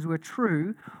questions were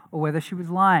true or whether she was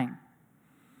lying.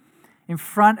 In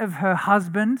front of her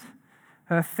husband,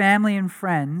 her family and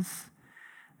friends,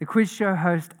 the quiz show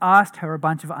host asked her a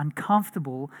bunch of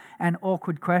uncomfortable and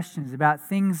awkward questions about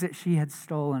things that she had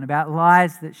stolen, about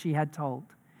lies that she had told.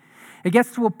 It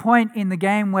gets to a point in the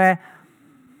game where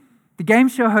the game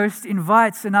show host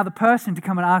invites another person to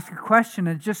come and ask a question,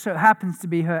 and it just so happens to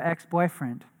be her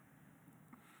ex-boyfriend.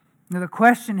 Now, the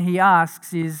question he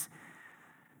asks is,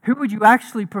 who would you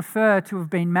actually prefer to have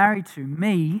been married to,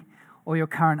 me or your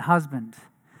current husband?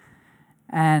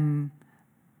 And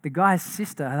the guy's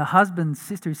sister, the husband's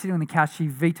sister who's sitting on the couch, she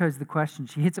vetoes the question.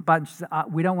 She hits a button. She says,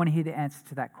 we don't want to hear the answer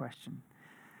to that question.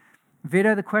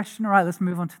 Veto the question? All right, let's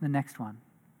move on to the next one.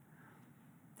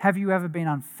 Have you ever been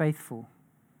unfaithful,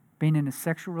 been in a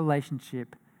sexual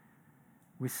relationship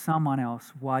with someone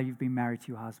else while you've been married to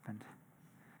your husband?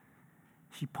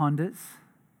 She ponders.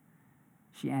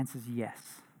 She answers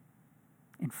yes.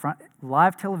 In front,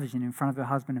 live television in front of her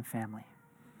husband and family.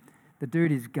 The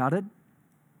dude is gutted.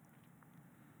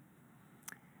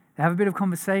 They have a bit of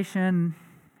conversation.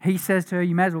 He says to her,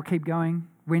 you may as well keep going.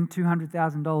 Win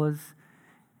 $200,000.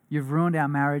 You've ruined our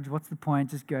marriage. What's the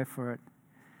point? Just go for it.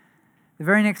 The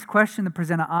very next question the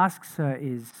presenter asks her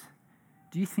is,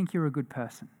 do you think you're a good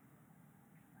person?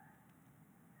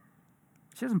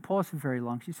 She doesn't pause for very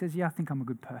long. She says, yeah, I think I'm a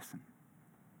good person.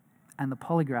 And the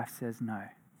polygraph says no.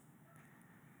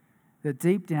 That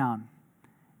deep down,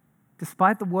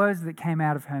 despite the words that came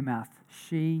out of her mouth,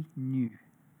 she knew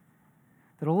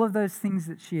that all of those things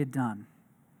that she had done,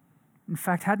 in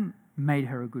fact, hadn't made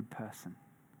her a good person.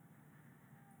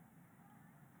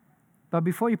 But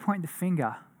before you point the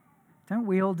finger, don't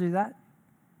we all do that?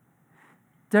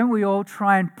 Don't we all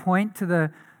try and point to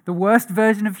the worst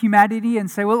version of humanity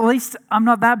and say, well, at least I'm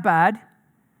not that bad?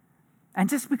 And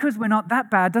just because we're not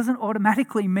that bad doesn't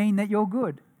automatically mean that you're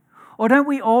good. Or don't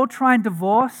we all try and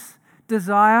divorce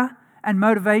desire and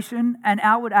motivation and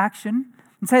outward action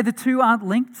and say the two aren't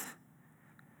linked?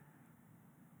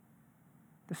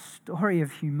 The story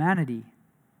of humanity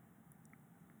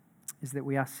is that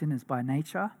we are sinners by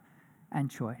nature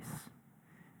and choice.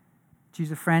 To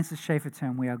use a Francis Schaeffer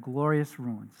term, we are glorious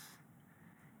ruins,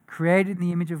 created in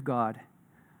the image of God,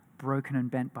 broken and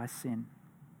bent by sin,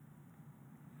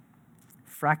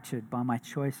 fractured by my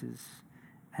choices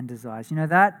and desires. You know,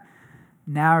 that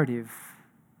narrative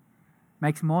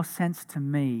makes more sense to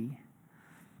me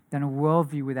than a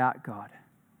worldview without God.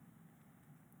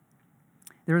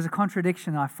 There is a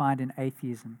contradiction I find in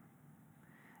atheism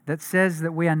that says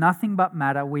that we are nothing but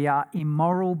matter, we are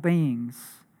immoral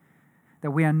beings,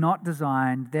 that we are not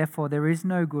designed, therefore there is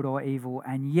no good or evil,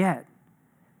 and yet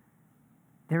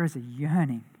there is a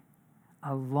yearning,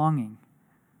 a longing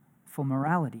for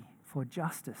morality, for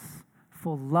justice,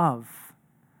 for love.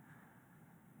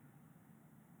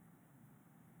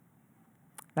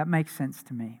 That makes sense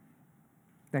to me.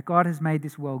 That God has made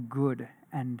this world good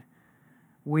and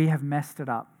we have messed it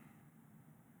up.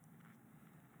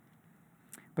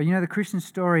 But you know, the Christian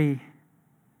story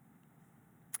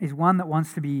is one that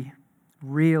wants to be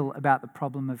real about the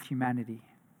problem of humanity.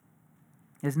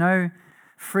 There's no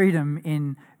freedom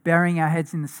in burying our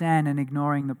heads in the sand and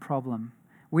ignoring the problem.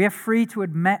 We are free to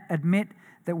admit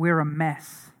that we're a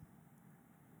mess.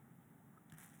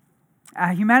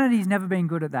 Humanity's never been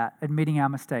good at that, admitting our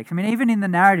mistakes. I mean, even in the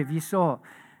narrative, you saw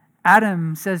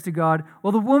Adam says to God,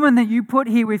 well, the woman that you put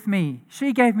here with me,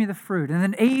 she gave me the fruit. And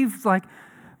then Eve's like,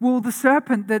 well, the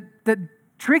serpent that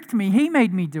tricked me, he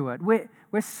made me do it.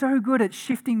 We're so good at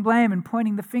shifting blame and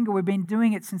pointing the finger. We've been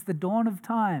doing it since the dawn of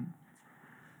time.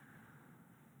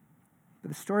 But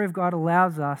the story of God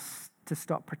allows us to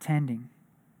stop pretending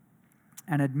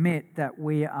and admit that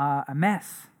we are a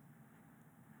mess.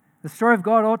 The story of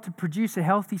God ought to produce a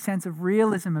healthy sense of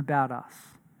realism about us.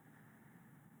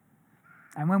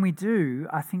 And when we do,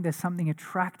 I think there's something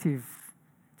attractive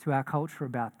to our culture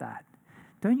about that.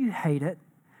 Don't you hate it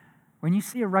when you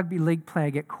see a rugby league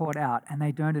player get caught out and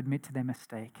they don't admit to their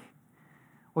mistake?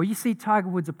 Or you see Tiger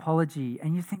Woods' apology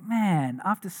and you think, man,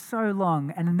 after so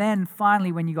long, and then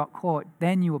finally when you got caught,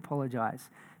 then you apologize.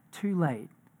 Too late.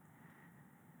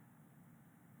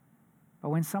 But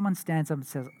when someone stands up and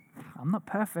says, I'm not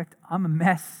perfect, I'm a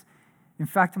mess. In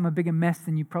fact, I'm a bigger mess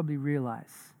than you probably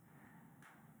realize.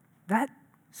 That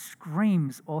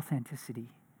screams authenticity.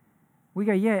 We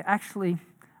go, yeah, actually,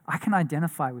 I can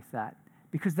identify with that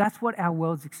because that's what our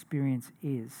world's experience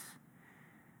is.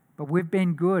 But we've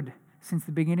been good since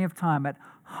the beginning of time at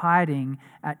hiding,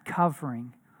 at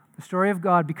covering. The story of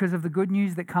God, because of the good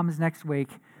news that comes next week,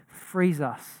 frees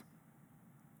us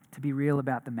to be real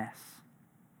about the mess.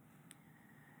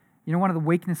 You know, one of the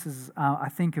weaknesses, I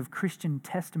think, of Christian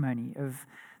testimony, of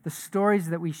the stories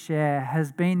that we share,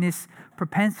 has been this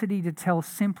propensity to tell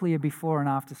simply a before and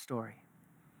after story.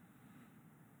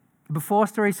 The before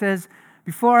story says,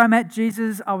 before I met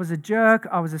Jesus, I was a jerk,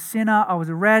 I was a sinner, I was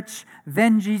a wretch,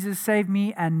 then Jesus saved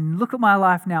me, and look at my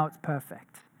life now, it's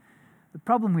perfect. The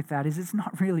problem with that is it's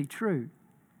not really true.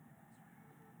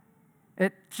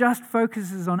 It just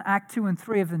focuses on Act 2 and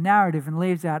 3 of the narrative and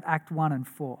leaves out Act 1 and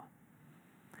 4.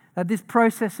 That this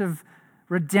process of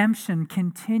redemption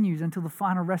continues until the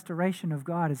final restoration of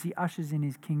God as He ushers in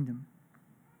His kingdom.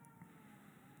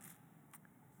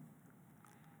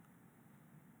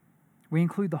 We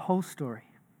include the whole story.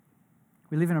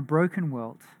 We live in a broken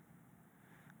world.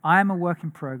 I am a work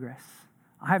in progress.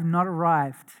 I have not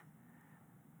arrived.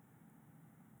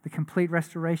 The complete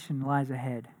restoration lies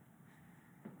ahead.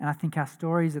 And I think our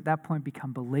stories at that point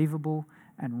become believable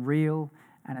and real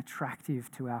and attractive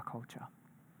to our culture.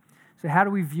 So how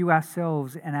do we view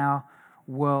ourselves and our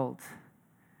world?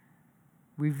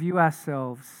 We view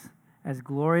ourselves as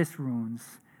glorious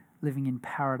ruins living in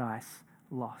paradise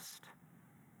lost.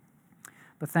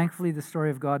 But thankfully, the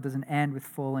story of God doesn't end with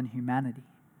fallen humanity.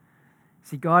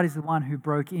 See, God is the one who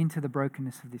broke into the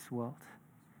brokenness of this world.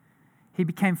 He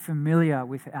became familiar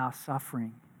with our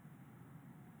suffering.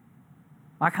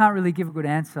 I can't really give a good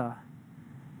answer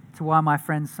to why my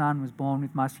friend's son was born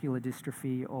with muscular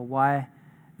dystrophy, or why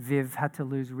Viv had to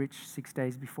lose Rich 6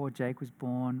 days before Jake was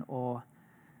born, or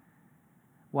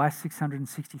why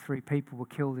 663 people were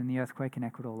killed in the earthquake in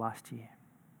Ecuador last year.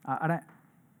 I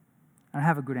don't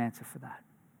have a good answer for that.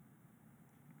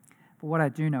 But what I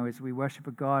do know is we worship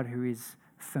a God who is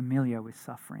familiar with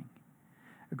suffering.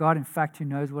 A God, in fact, who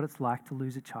knows what it's like to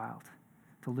lose a child,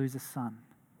 to lose a son,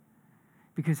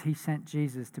 because He sent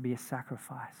Jesus to be a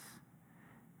sacrifice,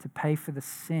 to pay for the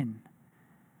sin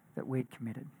that we'd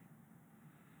committed.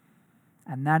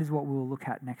 And that is what we'll look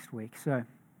at next week. So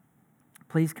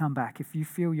please come back. If you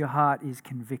feel your heart is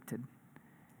convicted,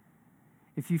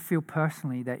 if you feel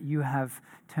personally that you have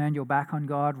turned your back on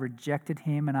God, rejected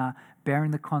Him, and are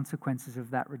bearing the consequences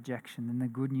of that rejection, then the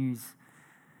good news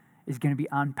is going to be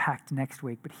unpacked next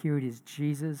week. But here it is.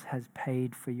 Jesus has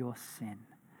paid for your sin.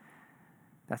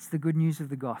 That's the good news of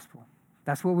the gospel.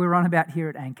 That's what we're on about here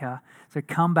at Anchor. So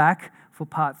come back for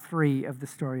part 3 of the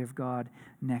story of God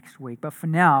next week. But for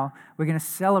now, we're going to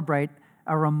celebrate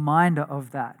a reminder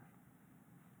of that.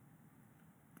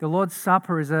 The Lord's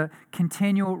Supper is a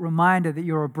continual reminder that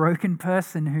you're a broken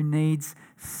person who needs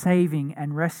saving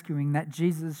and rescuing, that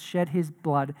Jesus shed His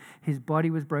blood, His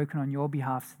body was broken on your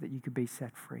behalf so that you could be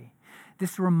set free.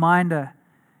 This reminder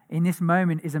in this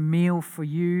moment is a meal for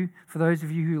you, for those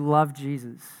of you who love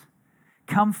Jesus.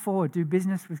 Come forward, do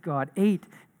business with God, eat,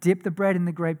 dip the bread in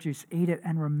the grape juice, eat it,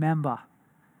 and remember,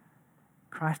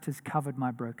 Christ has covered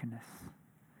my brokenness.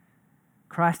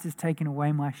 Christ has taken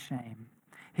away my shame.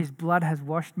 His blood has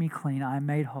washed me clean. I am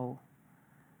made whole.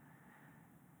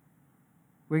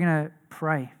 We're going to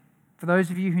pray. For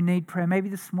those of you who need prayer, maybe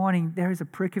this morning there is a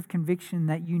prick of conviction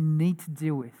that you need to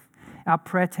deal with. Our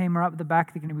prayer team are up at the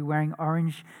back. They're going to be wearing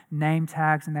orange name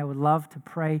tags, and they would love to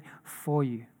pray for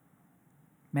you.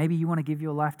 Maybe you want to give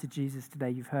your life to Jesus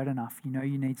today. You've heard enough. You know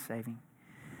you need saving.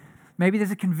 Maybe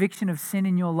there's a conviction of sin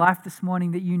in your life this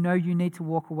morning that you know you need to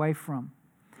walk away from,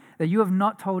 that you have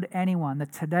not told anyone,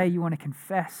 that today you want to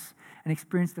confess and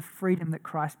experience the freedom that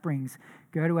Christ brings.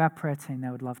 Go to our prayer team. They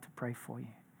would love to pray for you.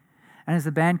 And as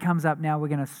the band comes up now, we're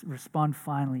going to respond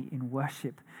finally in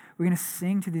worship. We're going to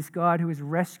sing to this God who has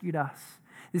rescued us,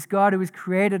 this God who has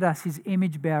created us, his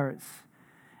image bearers.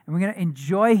 And we're going to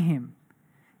enjoy him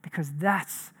because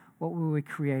that's what we were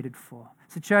created for.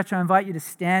 So church, I invite you to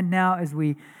stand now as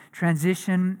we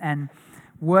transition and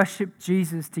worship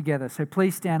Jesus together. So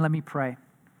please stand, let me pray.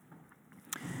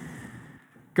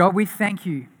 God, we thank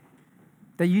you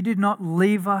that you did not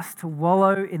leave us to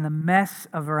wallow in the mess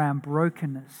of our own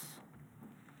brokenness.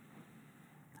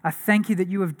 I thank you that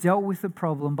you have dealt with the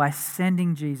problem by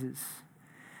sending Jesus.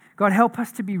 God, help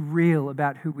us to be real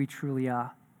about who we truly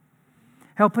are.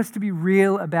 Help us to be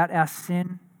real about our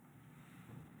sin.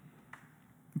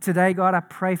 Today, God, I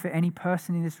pray for any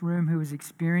person in this room who is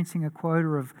experiencing a quota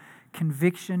of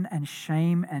conviction and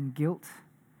shame and guilt,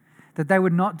 that they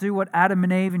would not do what Adam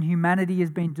and Eve and humanity has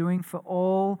been doing for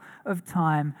all of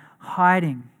time,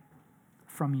 hiding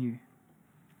from you.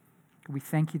 We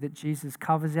thank you that Jesus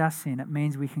covers our sin. It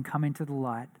means we can come into the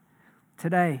light.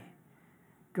 Today,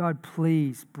 God,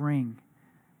 please bring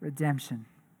redemption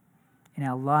in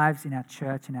our lives, in our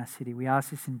church, in our city. We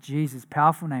ask this in Jesus'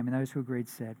 powerful name, and those who agreed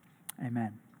said,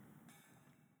 amen.